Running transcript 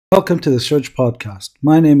Welcome to the Surge Podcast.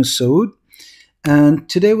 My name is Saud, and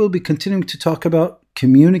today we'll be continuing to talk about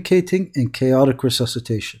communicating in chaotic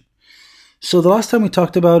resuscitation. So the last time we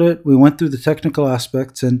talked about it, we went through the technical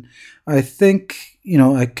aspects, and I think,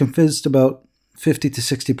 I convinced about 50 to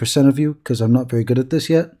 60% of you, because I'm not very good at this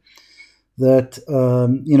yet, that,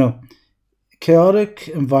 chaotic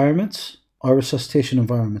environments are resuscitation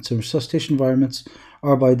environments, and resuscitation environments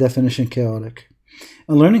are by definition chaotic.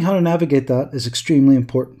 And learning how to navigate that is extremely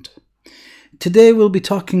important. Today we'll be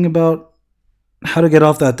talking about how to get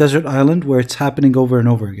off that desert island where it's happening over and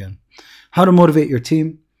over again, how to motivate your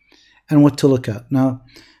team, and what to look at. Now,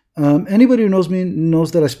 anybody who knows me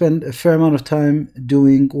knows that I spend a fair amount of time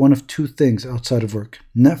doing one of two things outside of work: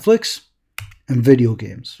 Netflix and video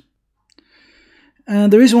games.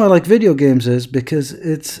 And the reason why I like video games is because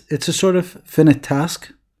it's a sort of finite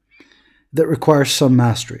task that requires some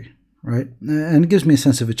mastery. Right? And it gives me a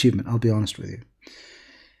sense of achievement, I'll be honest with you.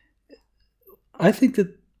 I think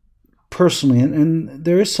that personally, and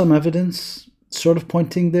there is some evidence sort of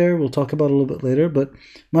pointing there, we'll talk about it a little bit later, but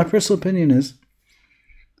my personal opinion is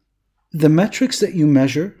the metrics that you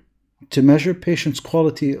measure to measure patients'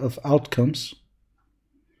 quality of outcomes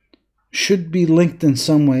should be linked in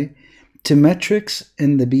some way to metrics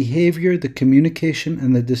in the behavior, the communication,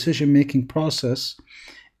 and the decision-making process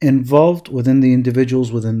involved within the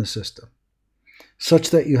individuals within the system, such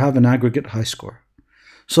that you have an aggregate high score.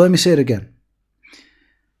 So let me say it again.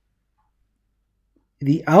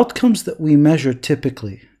 The outcomes that we measure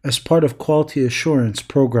typically as part of quality assurance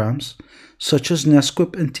programs, such as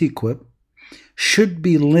NESQIP and TQIP, should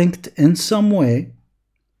be linked in some way,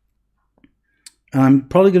 and I'm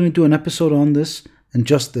probably going to do an episode on this and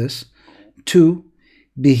just this, to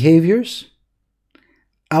behaviors,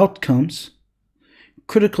 outcomes,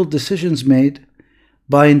 critical decisions made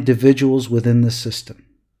by individuals within the system.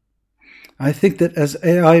 I think that as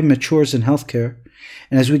AI matures in healthcare,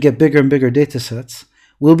 and as we get bigger and bigger data sets,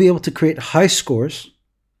 we'll be able to create high scores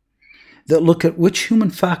that look at which human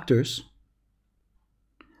factors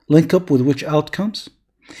link up with which outcomes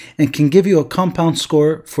and can give you a compound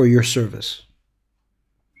score for your service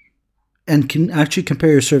and can actually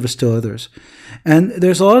compare your service to others. And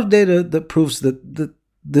there's a lot of data that proves that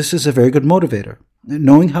this is a very good motivator.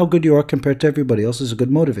 Knowing how good you are compared to everybody else is a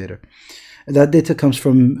good motivator. That data comes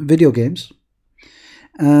from video games.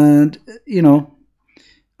 And,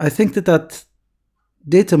 I think that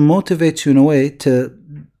data motivates you in a way to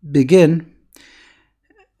begin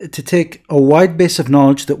to take a wide base of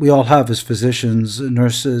knowledge that we all have as physicians,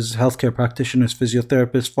 nurses, healthcare practitioners,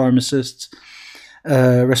 physiotherapists, pharmacists,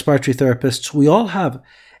 respiratory therapists. We all have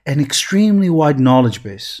an extremely wide knowledge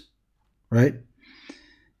base, right?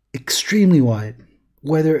 Extremely wide.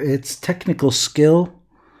 Whether it's technical skill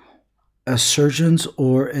as surgeons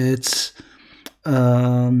or it's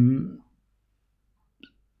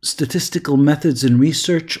statistical methods in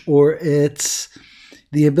research, or it's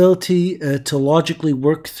the ability to logically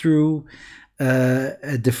work through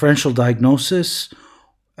a differential diagnosis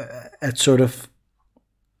at sort of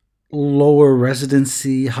lower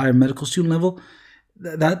residency, higher medical student level.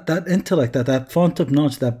 That intellect, that font of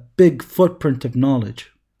knowledge, that big footprint of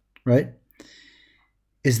knowledge, right,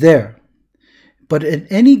 is there. But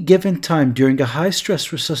at any given time during a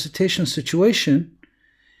high-stress resuscitation situation,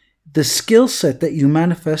 the skill set that you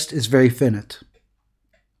manifest is very finite.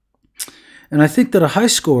 And I think that a high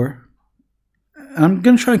score, and I'm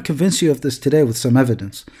going to try and convince you of this today with some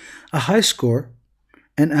evidence, a high score,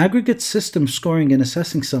 an aggregate system scoring and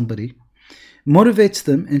assessing somebody, motivates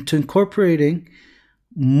them into incorporating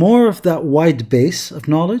more of that wide base of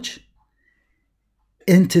knowledge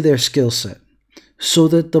into their skill set, so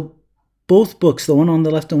that both books, the one on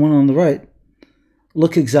the left and one on the right,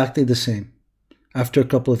 look exactly the same after a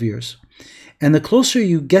couple of years. And the closer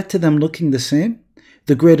you get to them looking the same,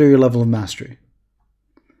 the greater your level of mastery.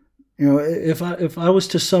 If I was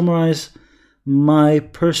to summarize my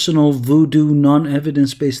personal voodoo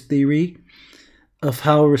non-evidence-based theory of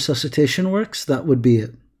how resuscitation works, that would be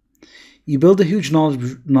it. You build a huge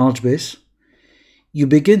knowledge base. You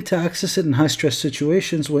begin to access it in high-stress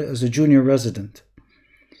situations as a junior resident.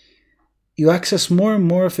 You access more and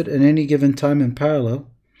more of it at any given time in parallel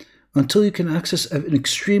until you can access an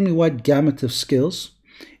extremely wide gamut of skills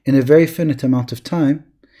in a very finite amount of time,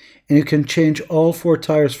 and you can change all 4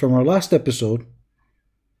 tires from our last episode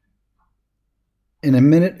in a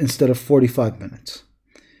minute instead of 45 minutes.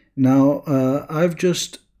 Now, I've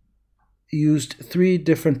just used 3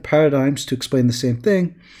 different paradigms to explain the same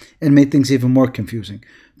thing and made things even more confusing.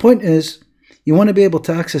 Point is, you want to be able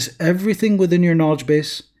to access everything within your knowledge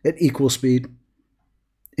base at equal speed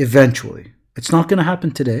eventually. It's not going to happen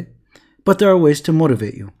today, but there are ways to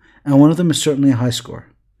motivate you. and one of them is certainly a high score.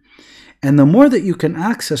 And the more that you can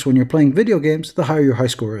access when you're playing video games, the higher your high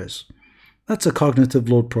score is. That's a cognitive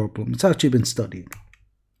load problem. It's actually been studied.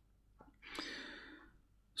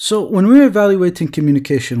 So when we're evaluating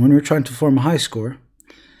communication, when we're trying to form a high score,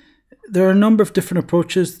 there are a number of different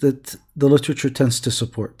approaches that the literature tends to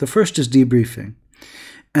support. The first is debriefing,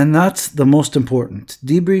 and that's the most important.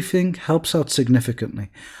 Debriefing helps out significantly.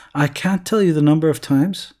 I can't tell you the number of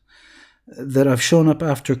times that I've shown up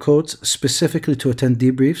after codes specifically to attend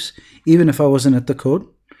debriefs, even if I wasn't at the code,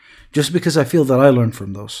 just because I feel that I learned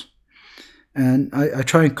from those. And I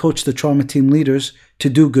try and coach the trauma team leaders to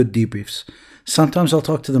do good debriefs. Sometimes I'll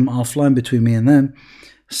talk to them offline between me and them.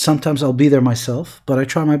 Sometimes I'll be there myself, but I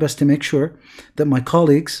try my best to make sure that my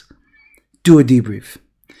colleagues do a debrief.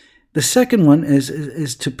 The second one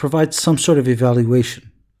is to provide some sort of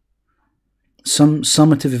evaluation, some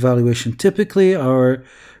summative evaluation. Typically, our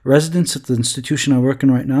residents at the institution I work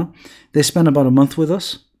in right now, they spend about a month with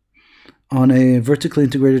us on a vertically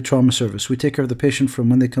integrated trauma service. We take care of the patient from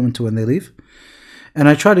when they come in to when they leave, and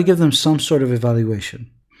I try to give them some sort of evaluation.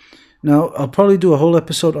 Now, I'll probably do a whole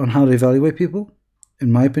episode on how to evaluate people,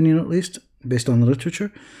 in my opinion at least, based on the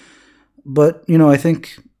literature. But, I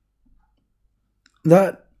think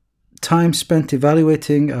that time spent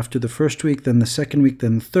evaluating after the first week, then the second week,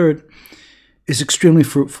 then the third, is extremely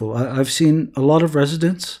fruitful. I've seen a lot of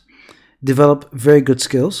residents develop very good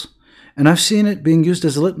skills, and I've seen it being used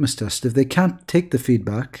as a litmus test. If they can't take the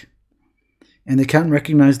feedback and they can't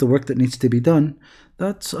recognize the work that needs to be done,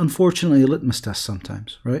 that's unfortunately a litmus test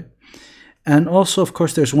sometimes, right? And also, of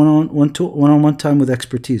course, there's one-on-one time with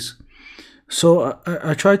expertise. So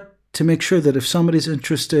I try to make sure that if somebody's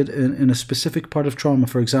interested in a specific part of trauma,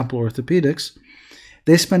 for example, orthopedics,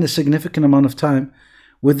 they spend a significant amount of time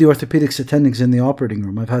with the orthopedics attendings in the operating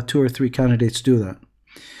room. I've had 2 or 3 candidates do that.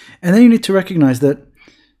 And then you need to recognize that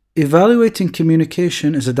evaluating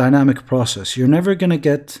communication is a dynamic process. You're never going to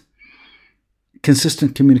get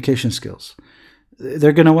consistent communication skills.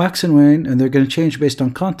 They're going to wax and wane, and they're going to change based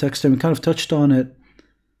on context. And we kind of touched on it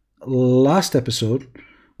last episode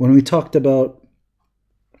when we talked about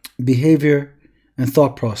behavior and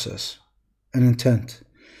thought process and intent,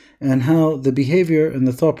 and how the behavior and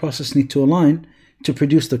the thought process need to align to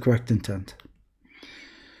produce the correct intent.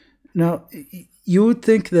 Now, you would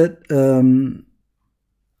think that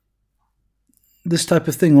this type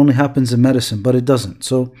of thing only happens in medicine, but it doesn't.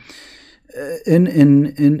 So in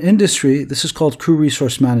industry, this is called crew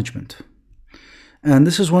resource management. And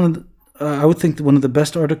this is I would think one of the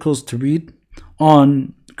best articles to read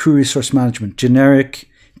on crew resource management, generic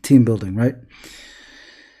team building, right?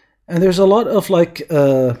 And there's a lot of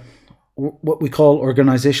what we call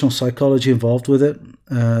organizational psychology involved with it.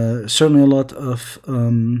 Certainly a lot of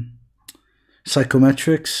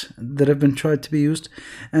psychometrics that have been tried to be used.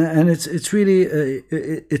 And it's really,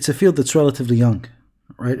 it's a field that's relatively young,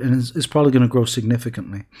 right? And it's probably going to grow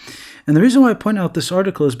significantly. And the reason why I point out this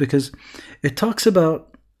article is because it talks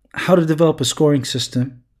about how to develop a scoring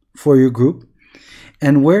system for your group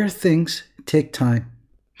and where things take time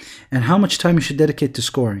and how much time you should dedicate to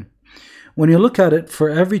scoring. When you look at it, for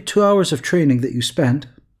every 2 hours of training that you spend,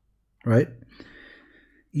 right,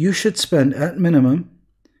 you should spend at minimum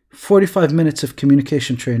 45 minutes of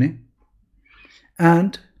communication training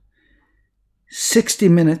and 60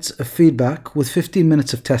 minutes of feedback with 15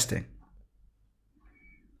 minutes of testing.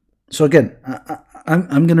 So again,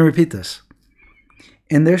 I'm going to repeat this.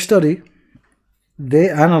 In their study, they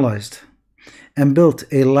analyzed and built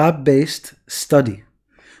a lab-based study.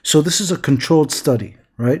 So this is a controlled study,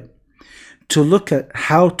 right? To look at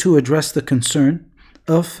how to address the concern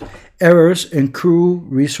of errors in crew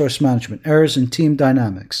resource management, errors in team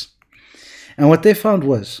dynamics. And what they found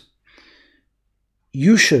was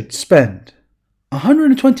you should spend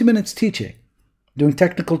 120 minutes teaching, doing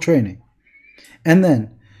technical training, and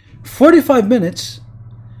then 45 minutes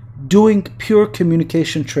doing pure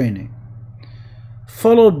communication training,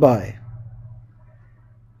 followed by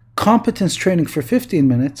competence training for 15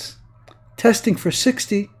 minutes, testing for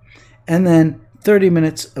 60, and then 30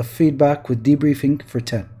 minutes of feedback with debriefing for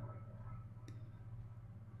 10.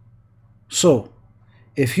 So,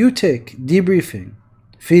 if you take debriefing,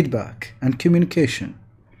 feedback, and communication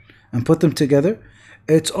and put them together,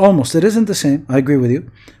 it isn't the same, I agree with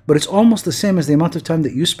you, but it's almost the same as the amount of time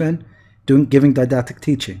that you spend giving didactic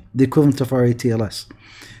teaching, the equivalent of our ATLS.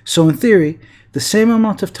 So in theory, the same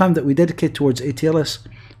amount of time that we dedicate towards ATLS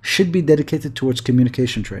should be dedicated towards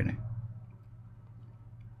communication training.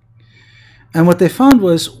 And what they found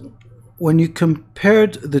was when you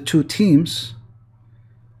compared the two teams,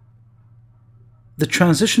 the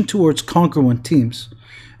transition towards congruent teams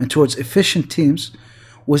and towards efficient teams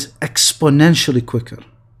was exponentially quicker.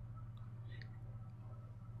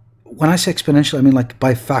 When I say exponential, I mean like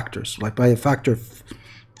by factors, like by a factor of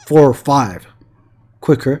 4 or 5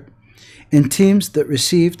 quicker in teams that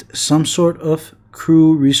received some sort of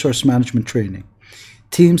crew resource management training,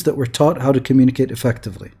 teams that were taught how to communicate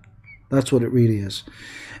effectively. That's what it really is.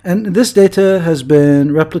 And this data has been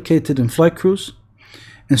replicated in flight crews,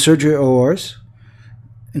 in surgery ORs,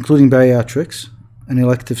 including bariatrics and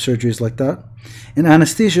elective surgeries like that, in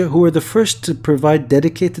anesthesia, who were the first to provide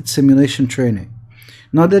dedicated simulation training.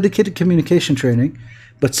 Not dedicated communication training,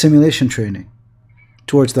 but simulation training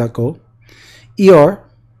towards that goal. ER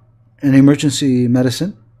and emergency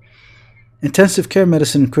medicine, intensive care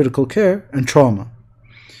medicine and critical care, and trauma.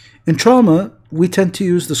 In trauma, we tend to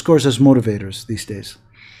use the scores as motivators these days.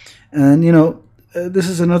 And, this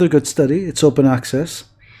is another good study. It's open access.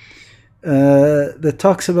 That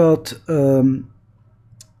talks about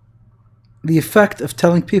the effect of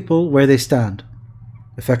telling people where they stand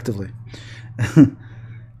effectively.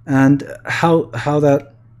 And how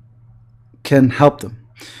that can help them.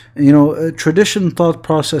 Traditional thought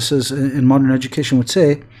processes in modern education would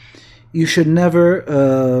say you should never,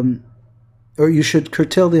 or you should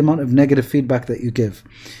curtail the amount of negative feedback that you give.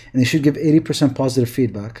 And you should give 80% positive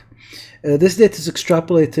feedback. This data is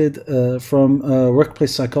extrapolated from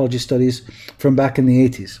workplace psychology studies from back in the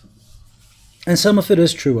 80s. And some of it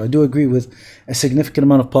is true. I do agree with a significant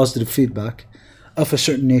amount of positive feedback of a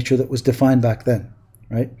certain nature that was defined back then,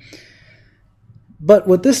 right? But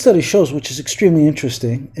what this study shows, which is extremely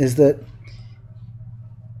interesting, is that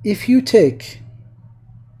if you take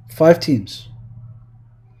 5 teams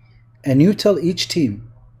and you tell each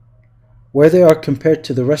team where they are compared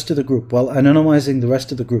to the rest of the group while anonymizing the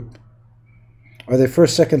rest of the group, are they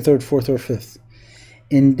first, second, third, fourth, or fifth,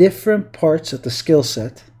 in different parts of the skill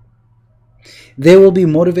set, they will be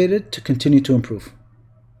motivated to continue to improve.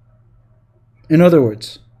 In other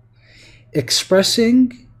words,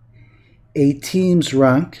 expressing a team's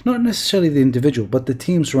rank, not necessarily the individual, but the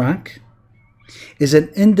team's rank, is an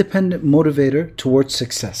independent motivator towards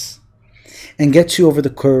success and gets you over the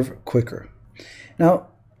curve quicker. Now,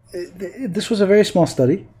 this was a very small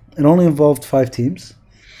study. It only involved 5 teams.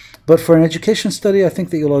 But for an education study, I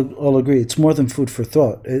think that you'll all agree it's more than food for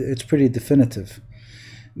thought. It's pretty definitive.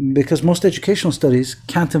 Because most educational studies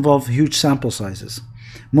can't involve huge sample sizes.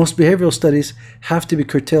 Most behavioral studies have to be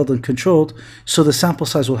curtailed and controlled, so the sample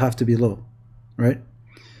size will have to be low, right?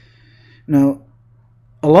 Now,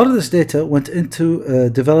 a lot of this data went into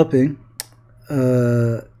developing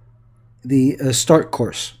the START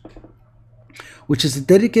course, which is a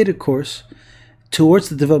dedicated course towards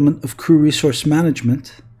the development of crew resource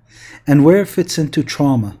management and where it fits into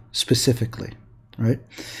trauma specifically, right?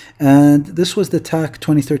 And this was the TAC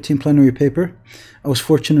 2013 plenary paper. I was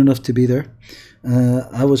fortunate enough to be there.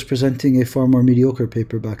 I was presenting a far more mediocre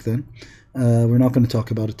paper back then. We're not going to talk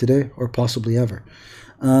about it today, or possibly ever.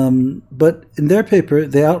 But in their paper,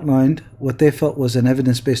 they outlined what they felt was an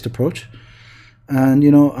evidence-based approach. And,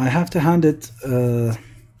 I have to hand it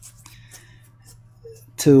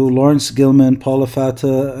to Lawrence Gilman, Paula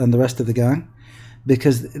Fata, and the rest of the gang,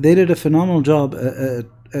 because they did a phenomenal job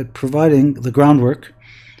at providing the groundwork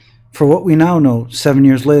for what we now know 7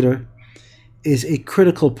 years later is a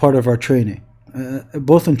critical part of our training,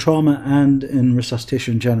 both in trauma and in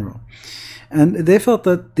resuscitation in general. And they felt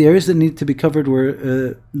that the areas that needed to be covered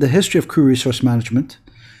were the history of crew resource management,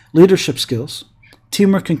 leadership skills,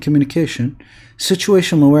 teamwork and communication,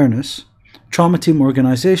 situational awareness, trauma team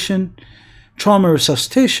organization, trauma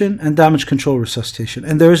resuscitation, and damage control resuscitation.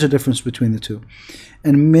 And there is a difference between the two.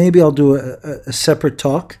 And maybe I'll do a separate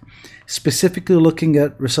talk specifically looking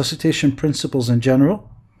at resuscitation principles in general,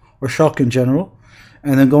 or shock in general,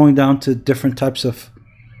 and then going down to different types of,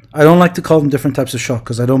 I don't like to call them different types of shock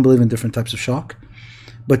because I don't believe in different types of shock,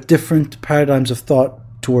 but different paradigms of thought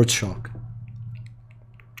towards shock.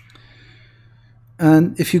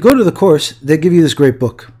 And if you go to the course, they give you this great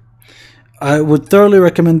book. I would thoroughly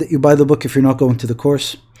recommend that you buy the book if you're not going to the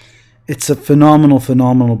course. It's a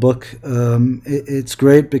phenomenal book. It's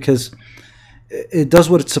great because it does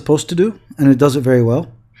what it's supposed to do, and it does it very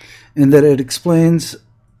well, in that it explains,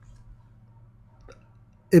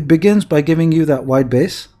 it begins by giving you that wide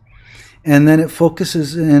base, and then it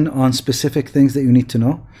focuses in on specific things that you need to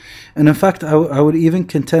know. And in fact, I would even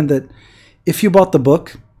contend that if you bought the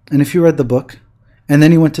book, and if you read the book, and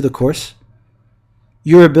then you went to the course,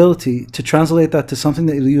 your ability to translate that to something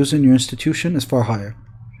that you'll use in your institution is far higher.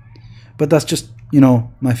 But that's just,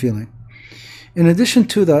 my feeling. In addition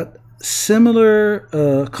to that,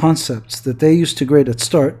 similar concepts that they used to grade at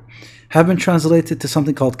START have been translated to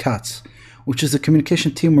something called CATS, which is the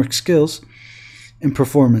communication teamwork skills in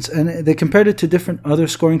performance. And they compared it to different other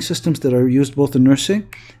scoring systems that are used both in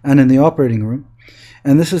nursing and in the operating room.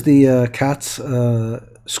 And this is the CATS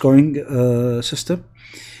scoring system.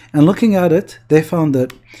 And looking at it, they found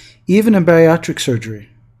that even in bariatric surgery,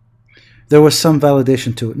 there was some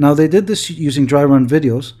validation to it. Now, they did this using dry run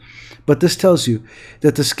videos, but this tells you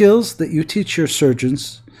that the skills that you teach your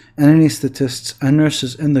surgeons and anesthetists and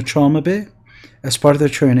nurses in the trauma bay as part of their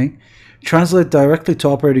training translate directly to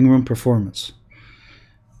operating room performance.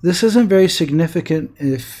 This isn't very significant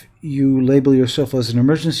if you label yourself as an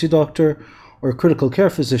emergency doctor or a critical care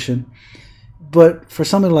physician, but for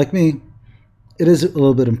someone like me, it is a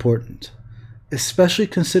little bit important, especially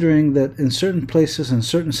considering that in certain places and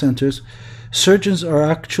certain centers, surgeons are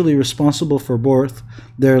actually responsible for both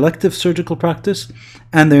their elective surgical practice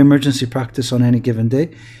and their emergency practice on any given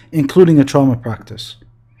day, including a trauma practice.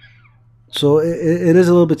 So it is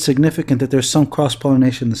a little bit significant that there's some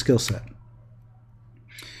cross-pollination in the skill set.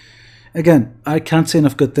 Again, I can't say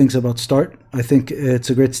enough good things about START. I think it's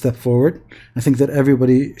a great step forward. I think that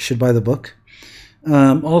everybody should buy the book.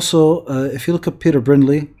 Also, if you look up Peter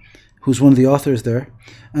Brindley, who's one of the authors there,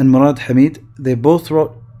 and Murad Hamid, they both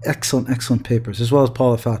wrote excellent papers, as well as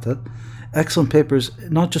Paula Fatah. Excellent papers,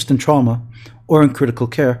 not just in trauma or in critical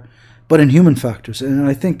care, but in human factors. And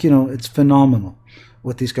I think, it's phenomenal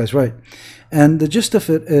what these guys write. And the gist of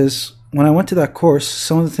it is, when I went to that course,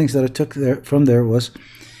 some of the things that I took from there was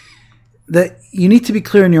that you need to be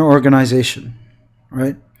clear in your organization,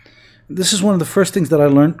 right? This is one of the first things that I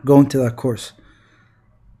learned going to that course.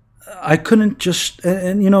 I couldn't just,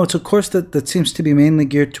 and it's a course that seems to be mainly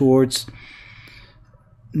geared towards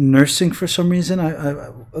nursing for some reason. I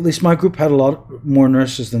at least my group had a lot more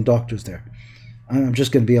nurses than doctors there. I'm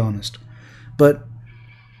just going to be honest. But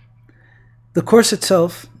the course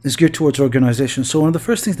itself is geared towards organization. So one of the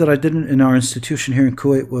first things that I did in our institution here in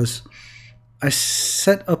Kuwait was I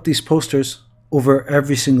set up these posters over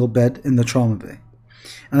every single bed in the trauma bay.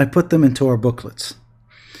 And I put them into our booklets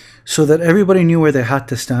so that everybody knew where they had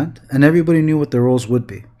to stand and everybody knew what their roles would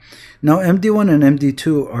be. Now, MD1 and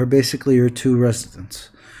MD2 are basically your two residents.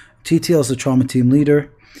 TTL is the trauma team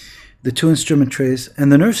leader, the two instrument trays,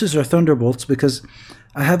 and the nurses are thunderbolts because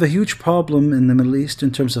I have a huge problem in the Middle East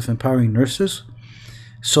in terms of empowering nurses.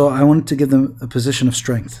 So I wanted to give them a position of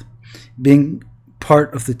strength, being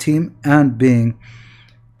part of the team and being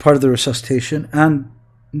part of the resuscitation and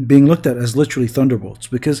being looked at as literally thunderbolts,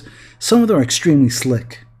 because some of them are extremely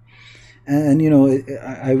slick. And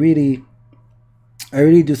I really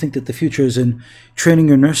do think that the future is in training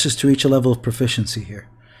your nurses to reach a level of proficiency here,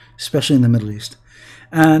 especially in the Middle East,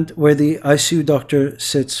 and where the ICU doctor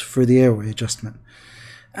sits for the airway adjustment,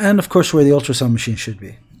 and of course where the ultrasound machine should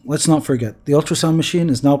be. Let's not forget, the ultrasound machine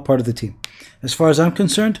is now part of the team. As far as I'm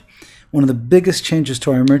concerned, one of the biggest changes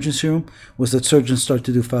to our emergency room was that surgeons start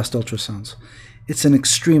to do fast ultrasounds. It's an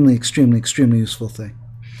extremely useful thing.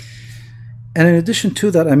 And in addition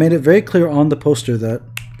to that, I made it very clear on the poster that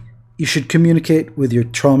you should communicate with your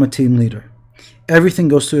trauma team leader. Everything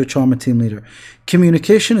goes through your trauma team leader.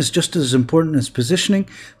 Communication is just as important as positioning.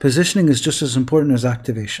 Positioning is just as important as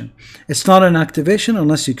activation. It's not an activation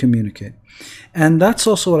unless you communicate. And that's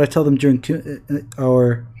also what I tell them during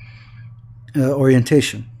our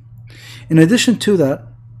orientation. In addition to that,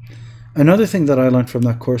 another thing that I learned from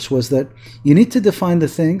that course was that you need to define the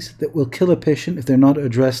things that will kill a patient if they're not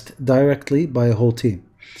addressed directly by a whole team.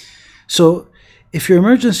 So if your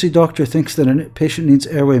emergency doctor thinks that a patient needs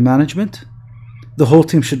airway management, the whole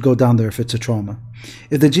team should go down there if it's a trauma.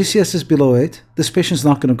 If the GCS is below 8, this patient's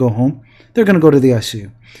not going to go home. They're going to go to the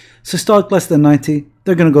ICU. Systolic less than 90,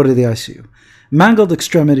 they're going to go to the ICU. Mangled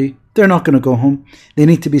extremity, they're not going to go home. They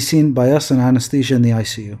need to be seen by us in anesthesia in the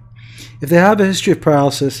ICU. If they have a history of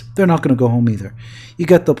paralysis, they're not going to go home either. You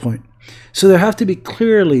get the point. So there have to be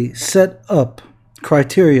clearly set up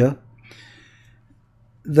criteria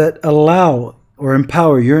that allow or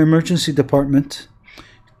empower your emergency department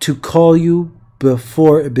to call you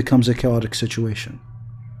before it becomes a chaotic situation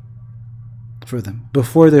for them,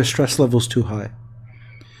 before their stress level's too high.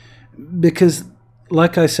 Because,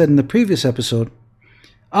 like I said in the previous episode,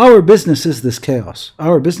 our business is this chaos.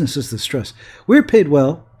 Our business is this stress. We're paid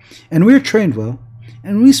well, and we're trained well,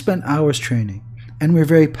 and we spend hours training, and we're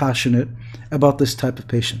very passionate about this type of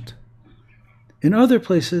patient. In other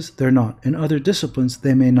places, they're not. In other disciplines,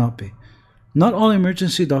 they may not be. Not all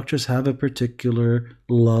emergency doctors have a particular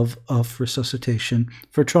love of resuscitation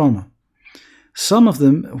for trauma. Some of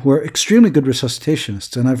them who are extremely good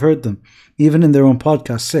resuscitationists, and I've heard them, even in their own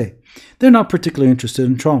podcasts, say they're not particularly interested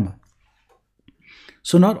in trauma.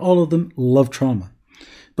 So not all of them love trauma.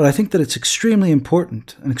 but I think that it's extremely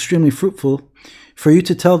important and extremely fruitful for you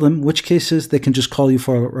to tell them which cases they can just call you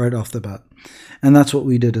for right off the bat. And that's what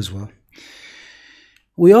we did as well.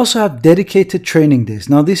 We also have dedicated training days.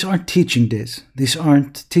 Now, these aren't teaching days.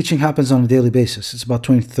 Teaching happens on a daily basis. It's about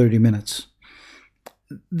 20 to 30 minutes.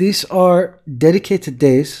 These are dedicated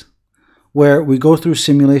days where we go through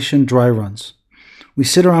simulation dry runs. We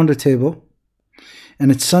sit around a table,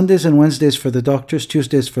 and it's Sundays and Wednesdays for the doctors,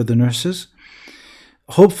 Tuesdays for the nurses.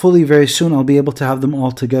 Hopefully, very soon, I'll be able to have them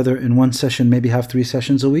all together in one session, maybe have 3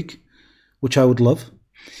 sessions a week, which I would love.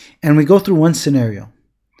 And we go through one scenario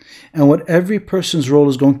and what every person's role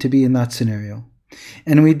is going to be in that scenario.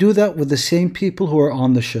 And we do that with the same people who are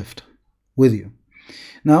on the shift with you.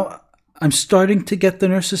 Now, I'm starting to get the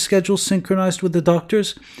nurses' schedules synchronized with the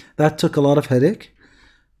doctors. That took a lot of headache.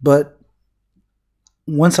 But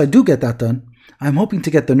once I do get that done, I'm hoping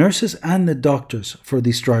to get the nurses and the doctors for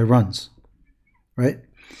these dry runs, right?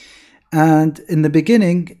 And in the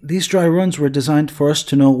beginning, these dry runs were designed for us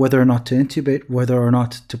to know whether or not to intubate, whether or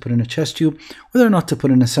not to put in a chest tube, whether or not to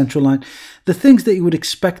put in a central line, the things that you would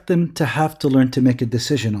expect them to have to learn to make a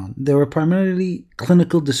decision on. They were primarily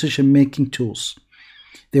clinical decision-making tools.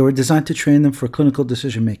 They were designed to train them for clinical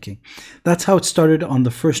decision-making. That's how it started on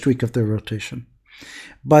the first week of their rotation.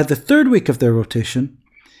 By the third week of their rotation,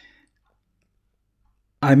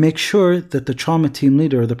 I make sure that the trauma team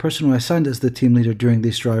leader, or the person who I assigned as the team leader during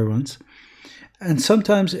these dry runs, and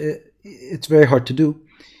sometimes it's very hard to do,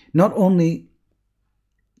 not only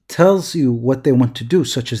tells you what they want to do,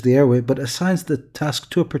 such as the airway, but assigns the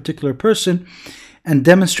task to a particular person and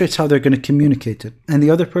demonstrates how they're going to communicate it. And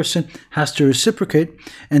the other person has to reciprocate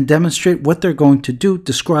and demonstrate what they're going to do,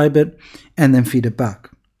 describe it, and then feed it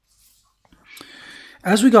back.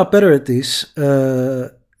 As we got better at these,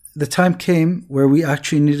 the time came where we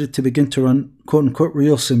actually needed to begin to run quote-unquote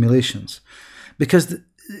real simulations. Because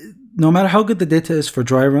no matter how good the data is for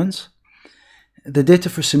dry runs, the data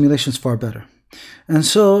for simulations is far better. And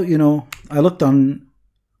so, I looked online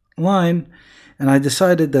and I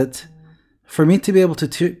decided that for me to be able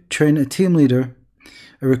to train a team leader,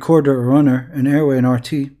 a recorder, a runner, an airway, an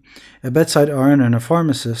RT, a bedside RN, and a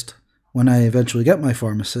pharmacist, when I eventually get my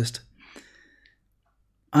pharmacist,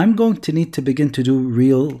 I'm going to need to begin to do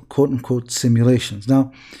real quote-unquote simulations.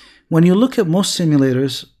 Now, when you look at most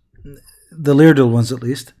simulators, the Leardal ones at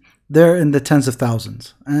least, they're in the tens of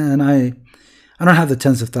thousands. And I don't have the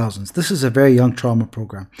tens of thousands. This is a very young trauma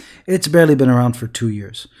program. It's barely been around for 2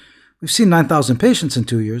 years. We've seen 9,000 patients in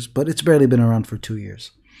 2 years, but it's barely been around for 2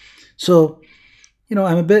 years. So,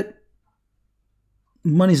 I'm a bit,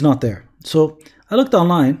 money's not there. So I looked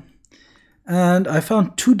online and I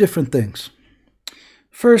found 2 different things.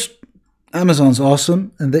 First, Amazon's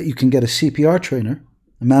awesome in that you can get a CPR trainer,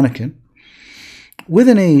 a mannequin, with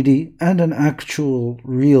an AED and an actual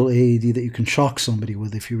real AED that you can shock somebody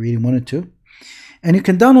with if you really wanted to. And you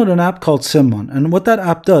can download an app called SimOn. And what that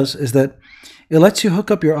app does is that it lets you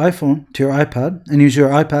hook up your iPhone to your iPad and use your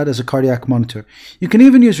iPad as a cardiac monitor. You can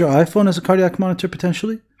even use your iPhone as a cardiac monitor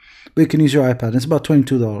potentially, but you can use your iPad. It's about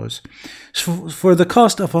 $22. So for the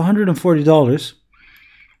cost of $140,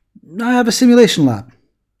 I have a simulation lab.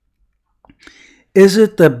 Is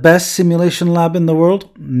it the best simulation lab in the world?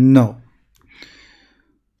 No.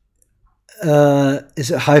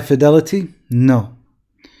 Is it high fidelity? No.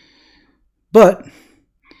 But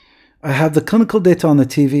I have the clinical data on the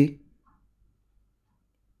TV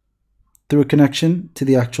through a connection to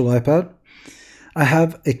the actual iPad. I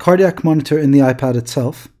have a cardiac monitor in the iPad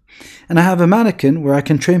itself. And I have a mannequin where I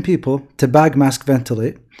can train people to bag mask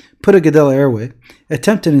ventilate, put a Gadella airway,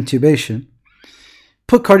 attempt an intubation,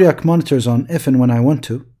 put cardiac monitors on if and when I want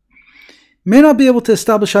to. May not be able to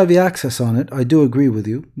establish IV access on it, I do agree with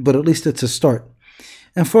you, but at least it's a start.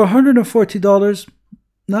 And for $140,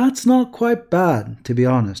 that's not quite bad, to be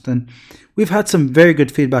honest. And we've had some very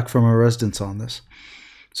good feedback from our residents on this.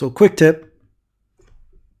 So quick tip,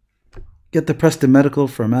 get the Preston Medical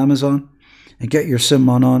from Amazon and get your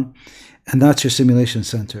SimOn on, and that's your simulation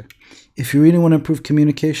center. If you really want to improve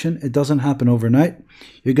communication, it doesn't happen overnight.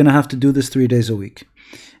 You're going to have to do this 3 days a week.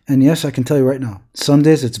 And yes, I can tell you right now, some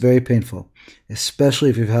days it's very painful, especially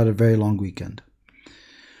if you've had a very long weekend.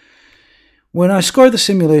 When I score the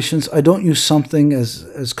simulations, I don't use something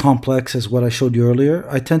as complex as what I showed you earlier.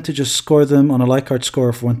 I tend to just score them on a Likert score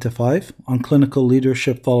of 1 to 5 on clinical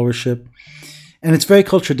leadership, followership, and it's very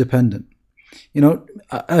culture dependent.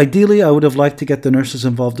 Ideally, I would have liked to get the nurses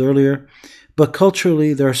involved earlier, but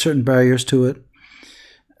culturally, there are certain barriers to it.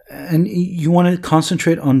 And you want to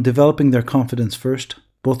concentrate on developing their confidence first,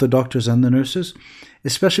 both the doctors and the nurses,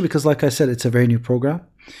 especially because, like I said, it's a very new program.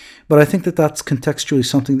 But I think that that's contextually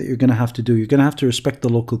something that you're going to have to do. You're going to have to respect the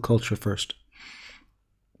local culture first.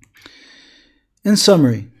 In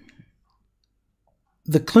summary,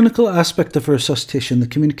 the clinical aspect of resuscitation, the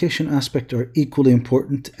communication aspect are equally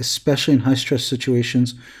important, especially in high-stress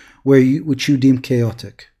situations which you deem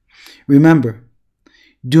chaotic. Remember,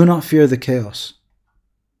 do not fear the chaos.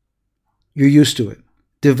 You're used to it.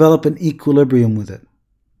 Develop an equilibrium with it.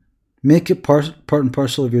 Make it part and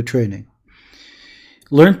parcel of your training.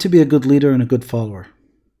 Learn to be a good leader and a good follower.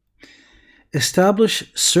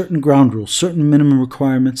 Establish certain ground rules, certain minimum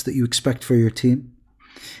requirements that you expect for your team,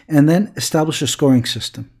 and then establish a scoring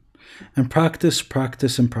system. And practice,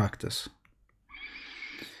 practice, and practice.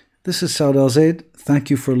 This is Saud Al-Zaid. Thank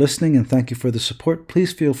you for listening and thank you for the support.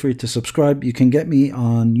 Please feel free to subscribe. You can get me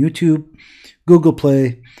on YouTube, Google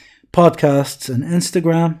Play, podcasts, and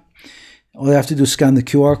Instagram. All you have to do is scan the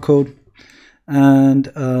QR code.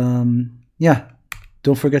 And yeah,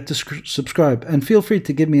 don't forget to subscribe. And feel free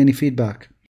to give me any feedback.